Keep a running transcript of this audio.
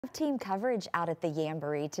Team coverage out at the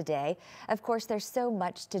Yamboree today. Of course, there's so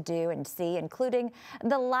much to do and see, including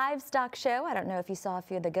the Livestock show. I don't know if you saw a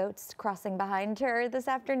few of the goats crossing behind her this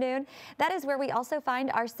afternoon. That is where we also find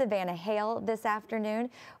our Savannah Hale this afternoon.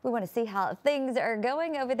 We want to see how things are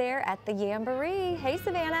going over there at the Yamboree. Hey,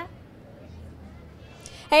 Savannah.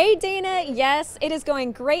 Hey Dana, yes, it is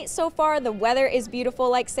going great so far. The weather is beautiful,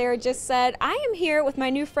 like Sarah just said. I am here with my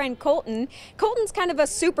new friend Colton. Colton's kind of a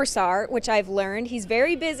superstar, which I've learned. He's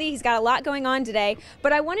very busy, he's got a lot going on today,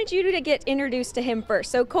 but I wanted you to get introduced to him first.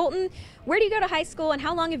 So Colton, where do you go to high school and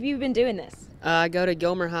how long have you been doing this? I go to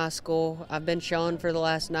Gilmer High School. I've been showing for the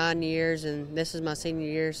last 9 years, and this is my senior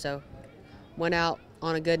year, so went out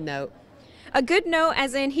on a good note. A good note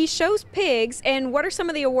as in he shows pigs, and what are some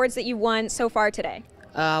of the awards that you won so far today?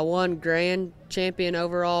 I won Grand Champion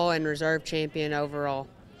overall and Reserve Champion overall.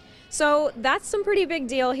 So that's some pretty big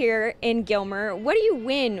deal here in Gilmer. What do you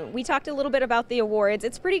win? We talked a little bit about the awards.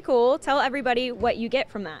 It's pretty cool. Tell everybody what you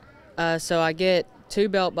get from that. So I get 2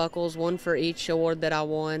 belt buckles, one for each award that I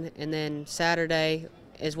won, and then Saturday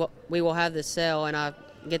is what we will have the sale, and I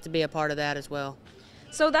get to be a part of that as well.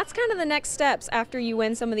 So that's kind of the next steps after you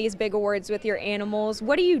win some of these big awards with your animals.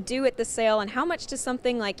 What do you do at the sale, and how much does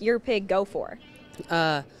something like your pig go for?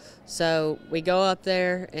 So we go up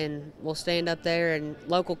there and we'll stand up there, and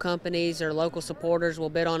local companies or local supporters will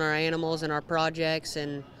bid on our animals and our projects,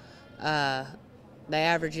 and they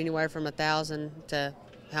average anywhere from $1,000 to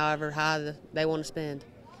however high they want to spend.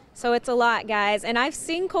 So it's a lot, guys, and I've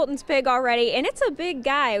seen Colton's pig already, and it's a big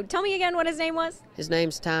guy. Tell me again what his name was. His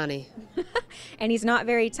name's Tiny. And he's not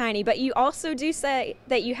very tiny, but you also do say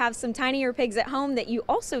that you have some tinier pigs at home that you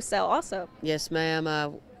also sell also. Yes,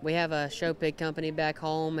 ma'am. We have a show pig company back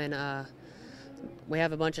home, and we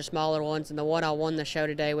have a bunch of smaller ones, and the one I won the show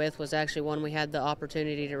today with was actually one we had the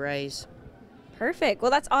opportunity to raise. Perfect. Well,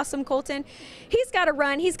 that's awesome, Colton. He's got to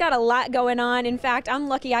run. He's got a lot going on. In fact, I'm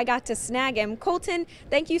lucky I got to snag him. Colton,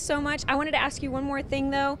 thank you so much. I wanted to ask you one more thing,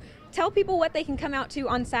 though. Tell people what they can come out to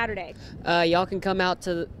on Saturday. Y'all can come out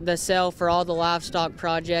to the sale for all the livestock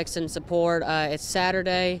projects and support. It's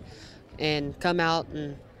Saturday, and come out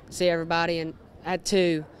and see everybody and at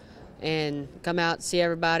 2, and come out, see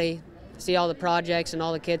everybody, see all the projects and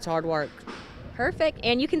all the kids' hard work. Perfect.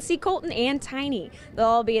 And you can see Colton and Tiny. They'll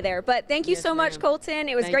all be there. But thank you so much, Colton.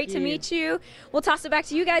 It was great to meet you. We'll toss it back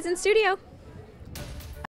to you guys in studio.